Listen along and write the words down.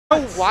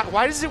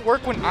Why does it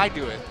work when I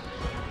do it?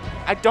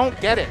 I don't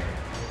get it.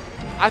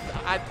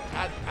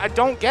 I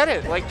don't get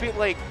it.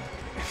 Like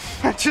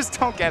I just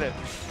don't get it.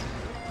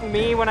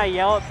 Me, when I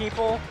yell at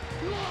people,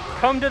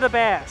 come to the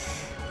bash.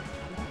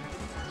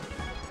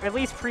 At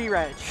least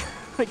pre-reg.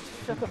 Like,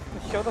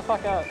 show the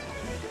fuck up.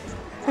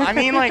 I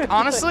mean, like,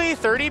 honestly,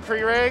 30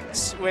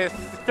 pre-regs with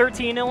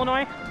 13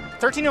 Illinois?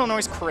 13 Illinois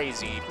is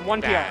crazy. One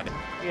bad. PR.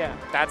 Yeah.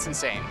 That's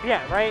insane.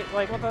 Yeah, right?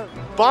 Like, what the?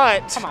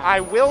 But come on. I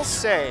will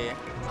say,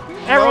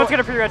 everyone's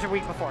gonna pre-reg a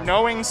week before.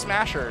 Knowing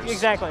Smashers.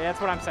 Exactly, that's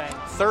what I'm saying.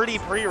 30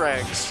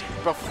 pre-regs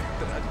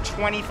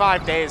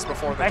 25 days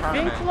before the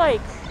tournament. I think,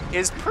 like,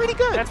 is pretty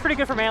good. That's pretty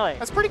good for Melee.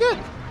 That's pretty good.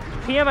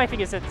 PM, I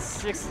think, is at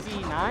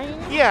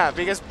 69? Yeah,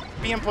 because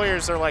PM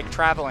players are, like,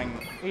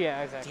 traveling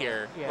yeah, exactly.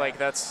 here. Yeah. Like,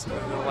 that's,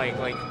 like,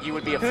 you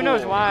would be a fool. Who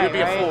knows why, You would be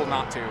right? a fool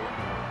not to.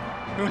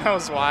 Who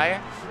knows why?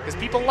 Because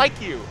people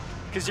like you.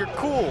 Because you're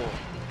cool.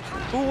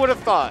 Who would have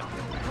thought?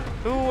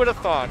 Who would have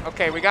thought?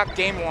 Okay, we got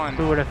game one.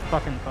 Who would have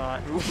fucking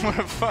thought? Who would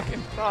have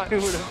fucking thought? Who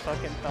would have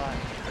fucking thought?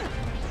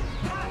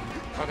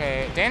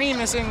 Okay, Danny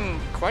missing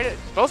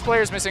both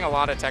players missing a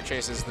lot of tech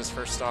chases this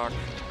first stock.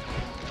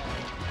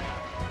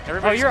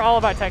 Oh, you're all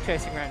about tech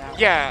chasing right now.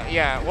 Yeah,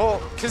 yeah.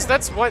 Well, because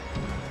that's what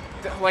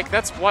the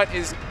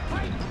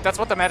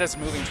meta is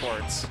moving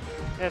towards.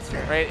 That's true.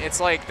 Right? It's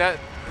like that.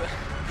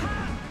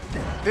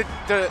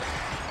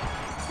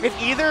 If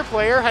either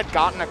player had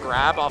gotten a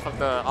grab off of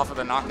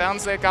the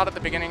knockdowns they got at the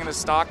beginning of the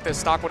stock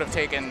would have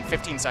taken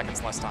 15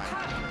 seconds less time.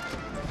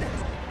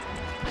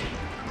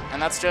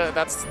 And that's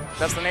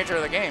the nature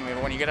of the game.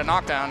 When you get a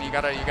knockdown, you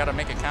gotta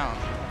make it count.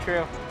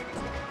 True.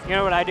 You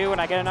know what I do when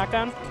I get a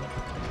knockdown?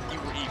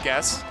 You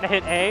guess. I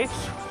hit A,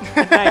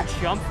 and then I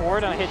jump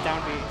forward and I hit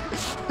down B.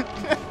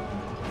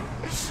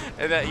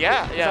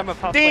 Yeah. I'm a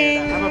Puff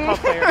player now. I'm a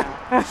Puff player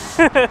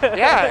now.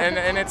 Yeah,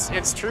 and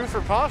it's true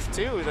for Puff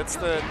too. That's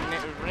the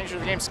nature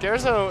of the game.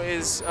 Skerzo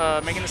is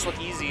making this look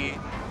easy,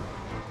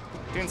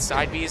 doing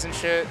side Bs and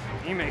shit.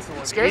 He makes it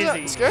look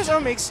easy.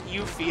 Skerzo makes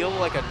you feel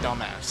like a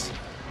dumbass.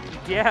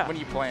 Yeah. When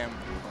you play him,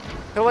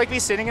 he'll like be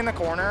sitting in the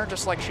corner,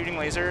 just like shooting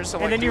lasers. So,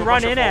 and like, then you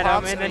run in at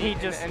him, and then he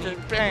just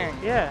bang.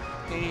 Yeah.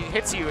 He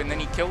hits you, and then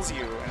he kills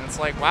you, and it's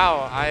like,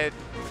 wow, I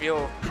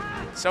feel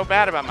so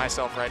bad about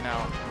myself right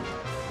now.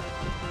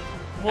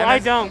 Well, I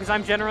don't, because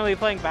I'm generally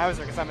playing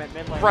Bowser, because I'm at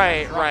mid lane.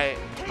 Right.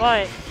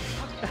 But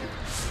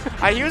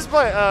he was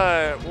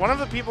one of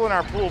the people in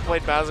our pool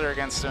played Bowser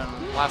against him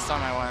last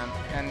time I went,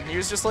 and he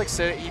was just like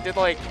he did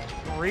like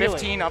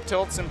 15 up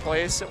tilts in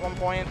place at one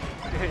point.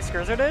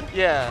 Skerzo did?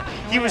 Yeah.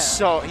 He was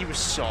so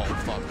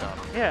fucked up.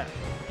 Yeah.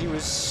 He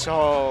was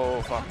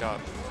so fucked up.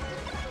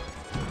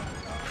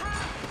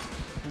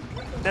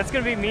 That's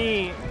gonna be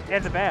me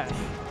at the bash.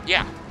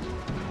 Yeah.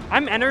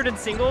 I'm entered in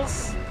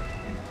singles.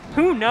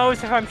 Who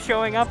knows if I'm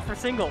showing up for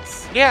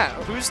singles? Yeah,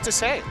 who's to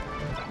say?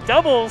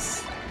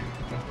 Doubles,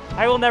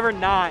 I will never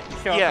not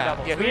show up for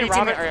doubles. Yeah, who are you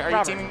teaming? Are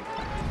you teaming?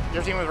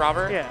 You're teaming with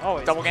Robert? Yeah,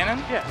 always. Double cannon?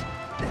 Yeah.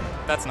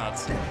 That's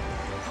nuts.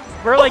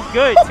 We're like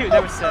good too.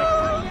 That was sick.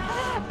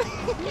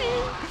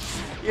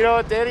 You know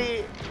what,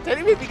 Danny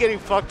may be getting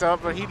fucked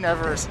up, but he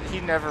never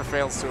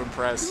fails to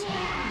impress.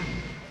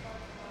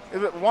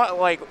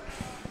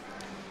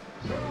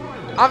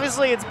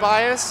 Obviously, it's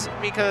bias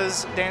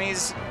because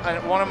Danny's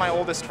one of my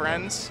oldest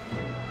friends,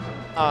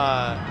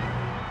 and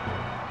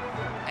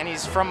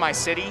he's from my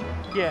city.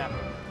 Yeah.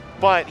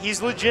 But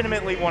he's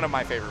legitimately one of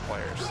my favorite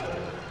players.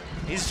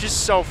 He's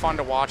just so fun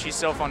to watch. He's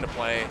so fun to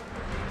play.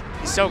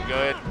 He's so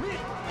good.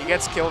 He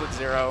gets killed at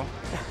 0,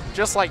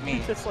 just like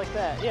me. Just like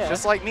that, yeah.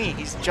 Just like me.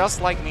 He's just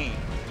like me.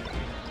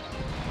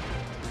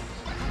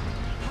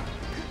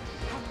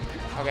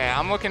 Okay,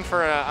 I'm looking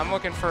for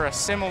a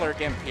similar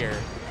gimp here.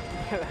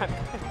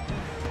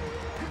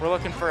 We're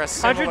looking for a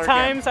similar 100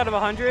 times out of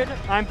 100,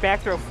 I'm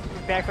back throw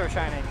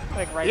shining,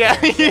 like right yeah,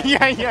 there.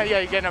 yeah,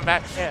 you're getting him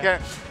back.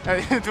 Yeah.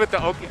 With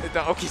the okey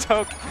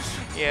doke.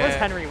 Yeah. What does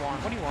Henry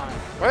want? What do you want?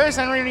 Where is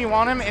Henry when you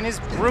want him? In his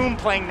room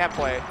playing net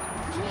play.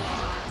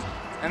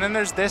 And then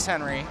there's this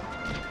Henry.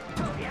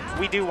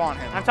 We do want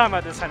him. I'm talking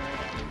about this Henry.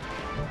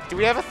 Do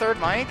we have a third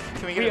mic?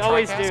 Can we get a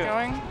TriCast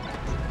going?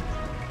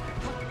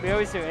 We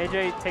always do.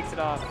 AJ takes it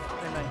off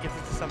and then gives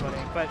it to somebody.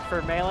 But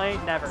for Melee,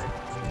 never.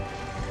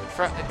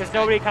 Because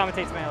nobody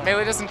commentates Melee.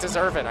 Melee doesn't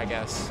deserve it, I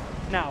guess.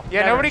 No.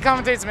 Yeah, never. nobody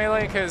commentates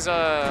Melee because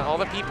all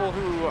the people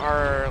who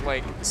are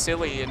like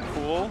silly and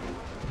cool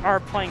are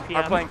playing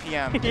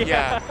PM.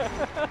 Yeah.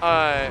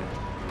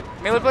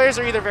 Melee players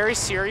are either very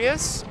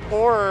serious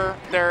or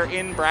they're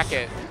in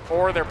bracket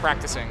or they're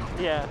practicing.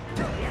 Yeah.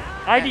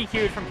 I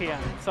DQ'd from PM,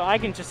 so I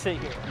can just sit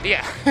here.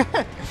 Yeah.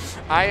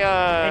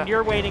 And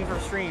you're waiting for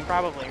stream,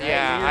 probably, right?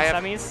 Yeah. You're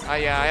semis?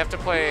 Yeah, I have to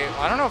play.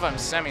 I don't know if I'm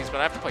semis, but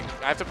I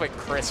have to play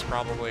Chris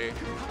probably.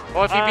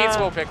 Well, if he beats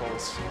Will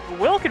Pickles.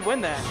 Will could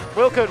win that.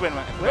 Will could win.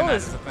 Will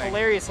is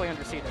hilariously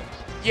underseeded.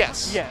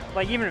 Yes. Yeah.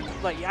 I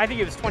think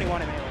it was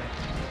 21 in Melee.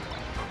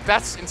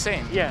 That's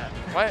insane. Yeah.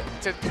 What?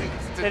 Did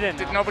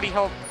nobody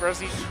help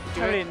Rosie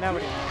do it?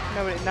 Nobody.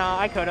 No,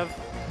 I could have.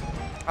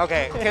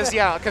 Okay,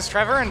 because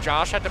Trevor and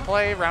Josh had to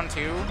play round 2,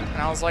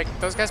 and I was like,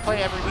 those guys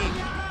play every week.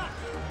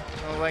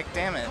 like,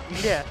 damn it.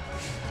 Yeah.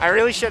 I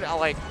really should,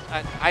 like,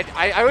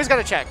 I always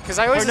gotta check, because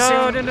I always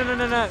assume...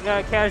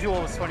 No,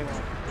 casual was 21.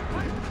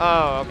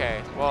 Oh,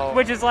 okay, well...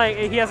 Which is like,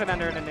 he hasn't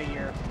entered in a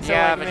year. So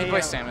yeah, like, but he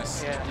plays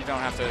Samus. Yeah. You don't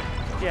have to...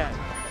 Yeah.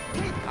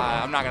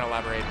 I'm not gonna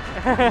elaborate.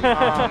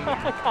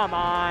 Come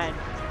on.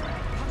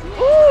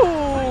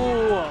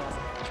 Ooh!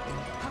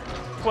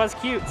 Was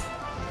cute.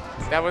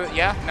 That was,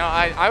 yeah, no,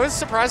 I was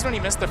surprised when he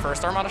missed the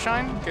first Armada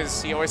Shine,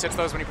 because he always hits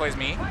those when he plays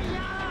me.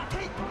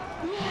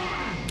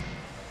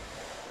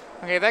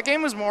 Okay, that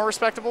game was more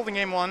respectable than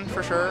game 1,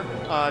 for sure.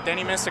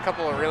 Danny missed a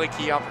couple of really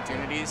key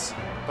opportunities,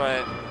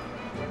 but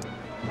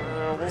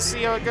we'll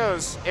see how it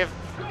goes. If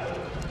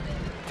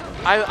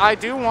I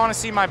do want to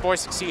see my boy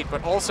succeed,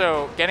 but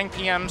also getting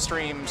PM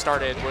stream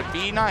started would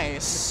be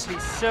nice.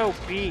 He's so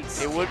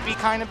beast. It would be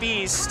kind of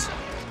beast.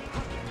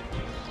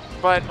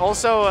 But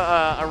also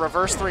a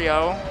reverse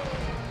 3-0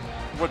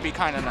 would be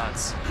kind of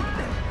nuts.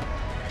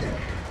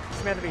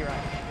 Samantha be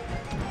right.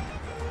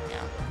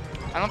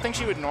 I don't think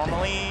she would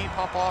normally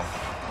pop off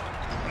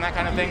and that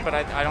kind of thing, but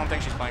I don't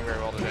think she's playing very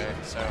well today,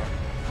 so.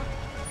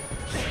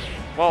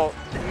 Well,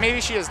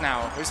 maybe she is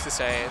now, who's to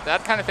say?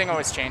 That kind of thing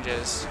always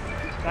changes.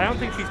 I don't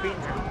think she's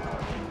beaten her.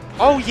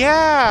 Oh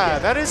yeah,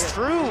 that is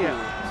true.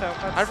 Yeah. So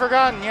I'd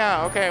forgotten,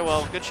 yeah, okay,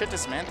 well, good shit to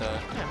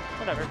Samantha. Yeah,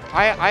 whatever.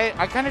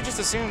 I kind of just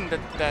assumed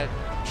that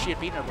she had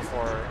beaten her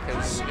before,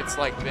 because it's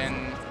like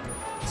been,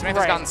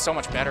 Samantha's gotten so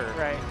much better.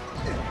 Right.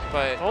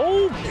 But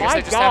oh I guess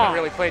I just haven't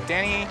really played.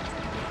 Danny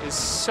is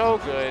so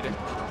good.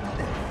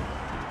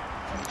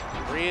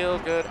 Real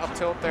good up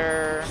tilt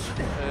there.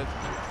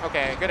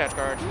 Okay, good edge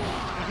guard.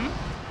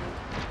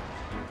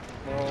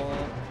 Roll.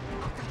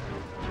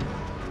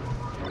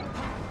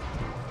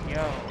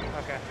 Yo,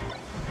 okay.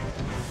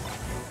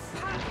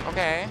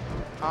 Okay.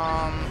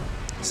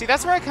 See,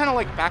 that's where I kind of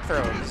like back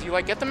throw, because you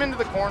like get them into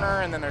the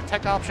corner, and then their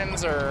tech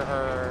options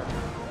are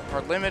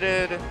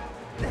limited,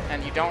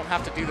 and you don't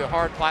have to do the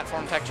hard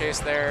platform tech chase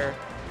there.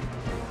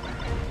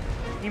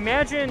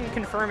 Imagine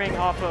confirming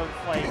off of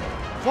like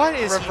what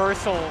is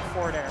reversal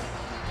forward air.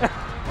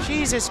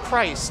 Jesus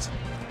Christ!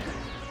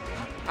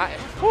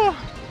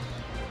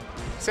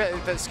 So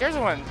the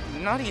Skerzo went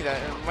nutty. That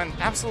went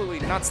absolutely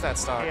nuts. That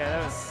stock. Yeah,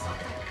 that was.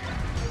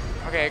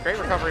 Okay, great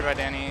recovery by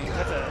Danny.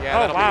 That's a,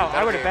 yeah, oh wow,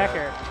 I would have back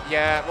air.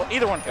 Yeah, well,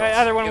 either one kills.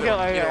 Either one will kill.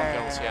 Either one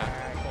kills. Yeah.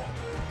 Cool.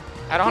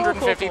 At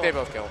 150, they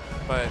both kill,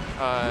 but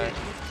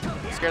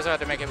Skerzo had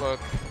to make it look,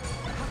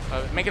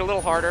 make it a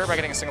little harder by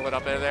getting a single lit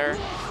up there.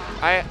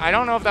 I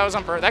don't know if that was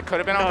on purpose. That could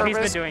have been on purpose.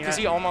 He's been doing that. Because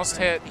he almost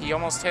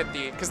hit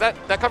the, because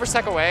that covers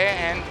tech away,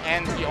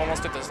 and he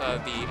almost hit this,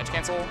 the edge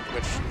cancel,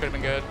 which could have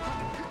been good.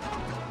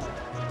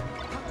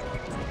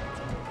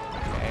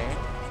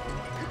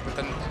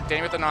 Okay.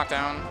 Danny with the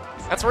knockdown.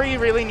 That's where you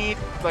really need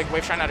like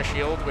wave shine out of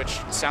shield, which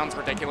sounds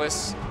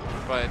ridiculous,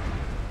 but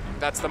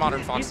that's the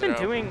modern Fox. He's been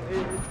doing.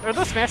 Are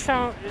those smash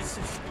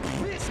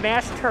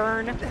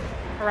turn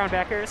around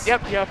back airs?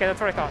 Yep. Yeah. Okay, that's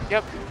what I thought.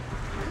 Yep.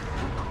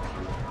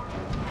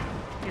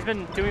 He's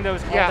been doing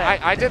those. Yeah,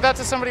 I did that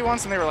to somebody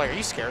once, and they were like, "Are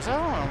you Skerzo?"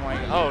 And I'm like,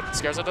 "Oh,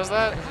 Skerzo does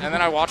that?" And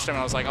then I watched him, and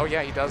I was like, "Oh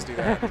yeah, he does do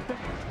that."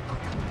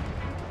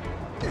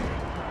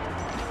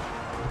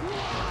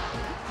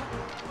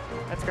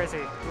 That's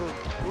crazy.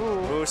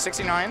 Ooh,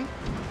 69.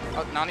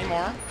 Oh, not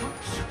anymore.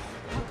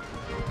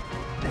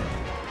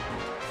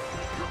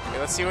 Okay,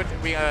 let's see what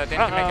Danny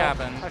can make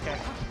happen. Okay.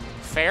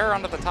 Fair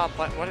onto the top.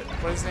 What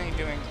is Danny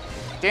doing?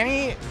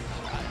 Danny,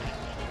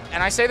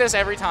 and I say this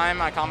every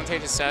time I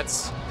commentate his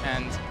sets,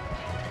 and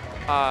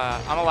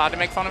I'm allowed to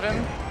make fun of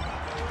him,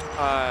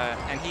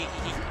 and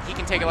he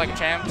can take it like a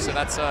champ. So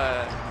that's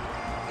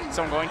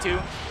so I'm going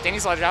to.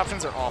 Danny's ledge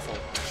options are awful.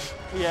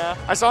 Yeah.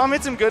 I saw him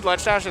hit some good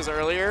ledge dashes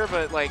earlier,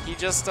 but like he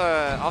just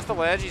off the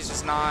ledge, he's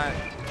just not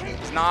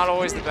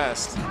always the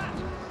best.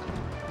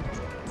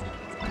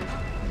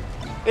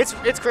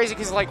 It's crazy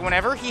because like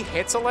whenever he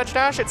hits a ledge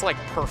dash, it's like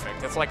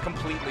perfect. It's like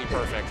completely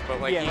perfect.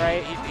 But like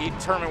he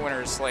tournament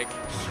winners like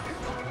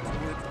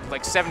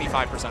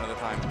 75% of the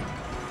time.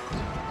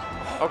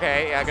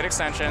 Okay, yeah, good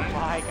extension.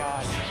 My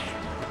God.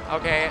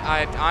 Okay,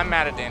 I'm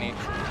mad at Danny.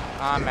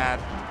 I'm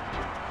mad.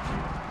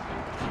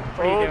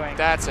 What are you doing?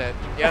 That's it.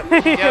 Yep,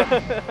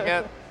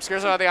 yep.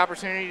 Skerzo had the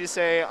opportunity to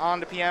say on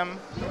to PM,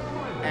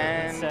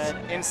 and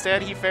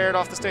instead he fared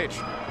off the stage.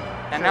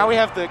 And now we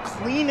have the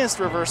cleanest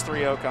reverse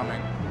 3-0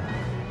 coming.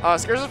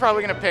 Skerzo's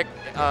probably going to pick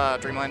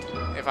Dreamland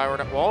if I were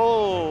to...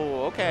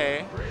 Whoa,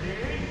 okay.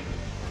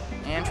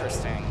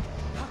 Interesting.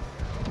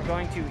 We're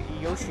going to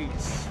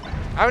Yoshi's.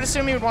 I would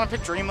assume he would want to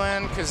pick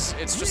Dreamland because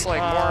it's just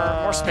like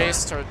more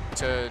space to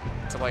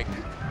like,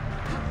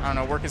 I don't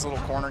know, work his little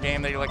corner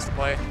game that he likes to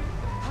play.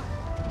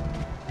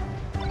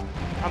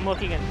 I'm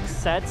looking at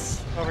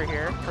sets over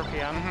here for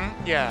PM.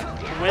 Yeah.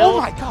 Will,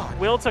 oh my God.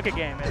 Will took a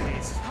game at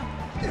least.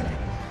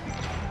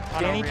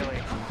 Danny, really.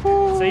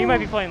 So you might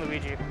be playing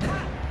Luigi.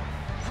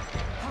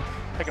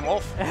 Picking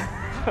Wolf.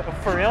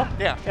 For real?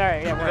 Yeah. All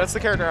right. Yeah. That's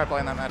the character I play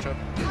in that matchup.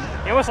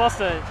 He almost lost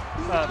to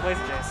Blazer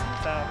Jace,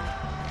 so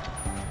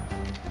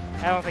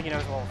I don't think he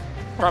knows Wolf.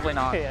 Probably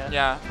not.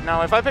 Yeah.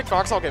 No, if I pick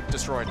Fox, I'll get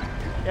destroyed.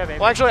 Yeah, maybe.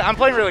 Well, actually, I'm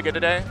playing really good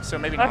today, so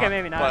maybe not. Okay,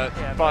 maybe not. But,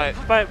 yeah,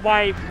 but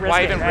why risk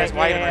why it? even Right? risk?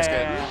 Why even risk it?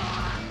 Yeah.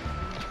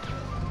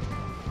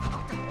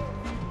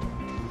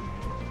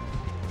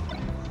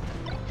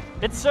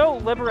 It's so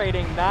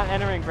liberating not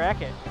entering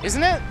bracket.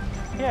 Isn't it?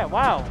 Yeah,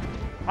 wow.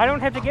 I don't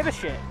have to give a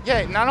shit.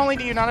 Yeah, not only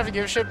do you not have to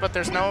give a shit, but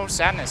there's no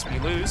sadness when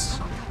you lose.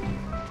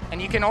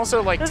 And you can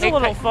also, like, There's take... a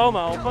little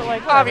FOMO, but,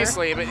 like, whatever.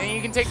 Obviously, but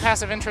you can take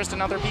passive interest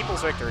in other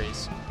people's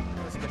victories.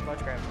 That was a good ledge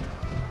grab.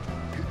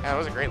 Yeah, that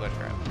was a great ledge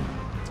grab.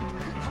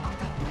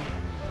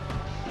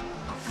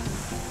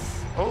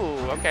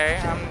 Oh, okay.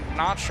 I'm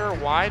not sure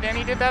why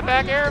Danny did that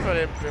back air, but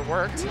it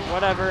worked.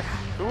 Whatever.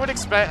 Who would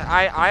expect...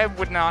 I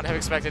would not have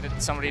expected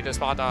somebody to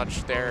spot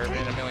dodge there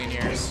in a million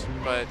years,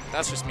 but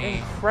that's just me.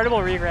 Incredible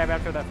regrab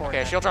after that forward.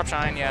 Okay, shield drop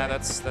shine. Yeah,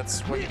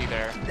 that's what you do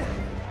there.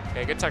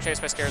 Okay, good tuck chase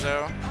by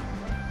Skerzo.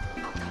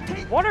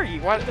 What are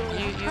you? What?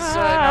 He's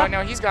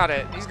no, he's got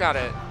it. He's got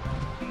it.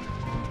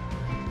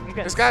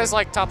 This guy's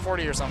like top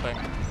 40 or something.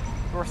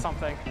 Or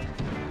something.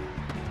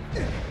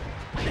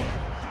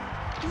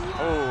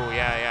 Oh,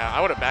 yeah.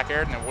 I would have back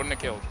aired and it wouldn't have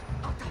killed.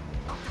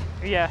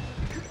 Yeah.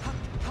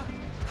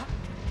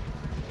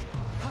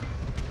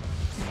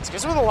 It's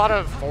because with a lot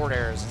of forward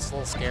airs, it's a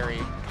little scary.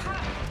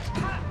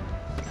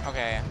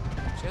 Okay.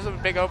 She has a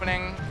big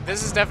opening.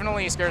 This is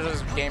definitely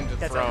Skerzo's game to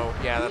throw.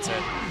 It. Yeah, that's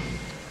it.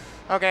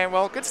 Okay,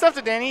 well, good stuff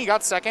to Danny. He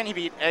got second. He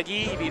beat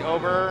Eggy. He beat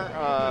Ober.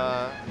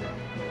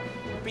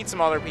 Beat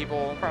some other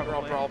people.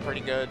 Probably. We're all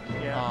pretty good.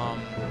 Yeah.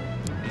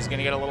 He's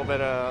gonna get a little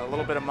bit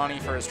of money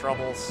for his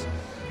troubles.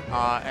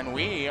 And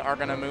we are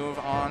gonna move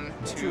on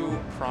to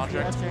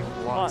Project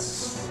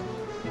Plus.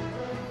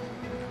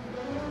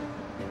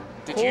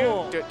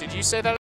 Cool. Did you say that?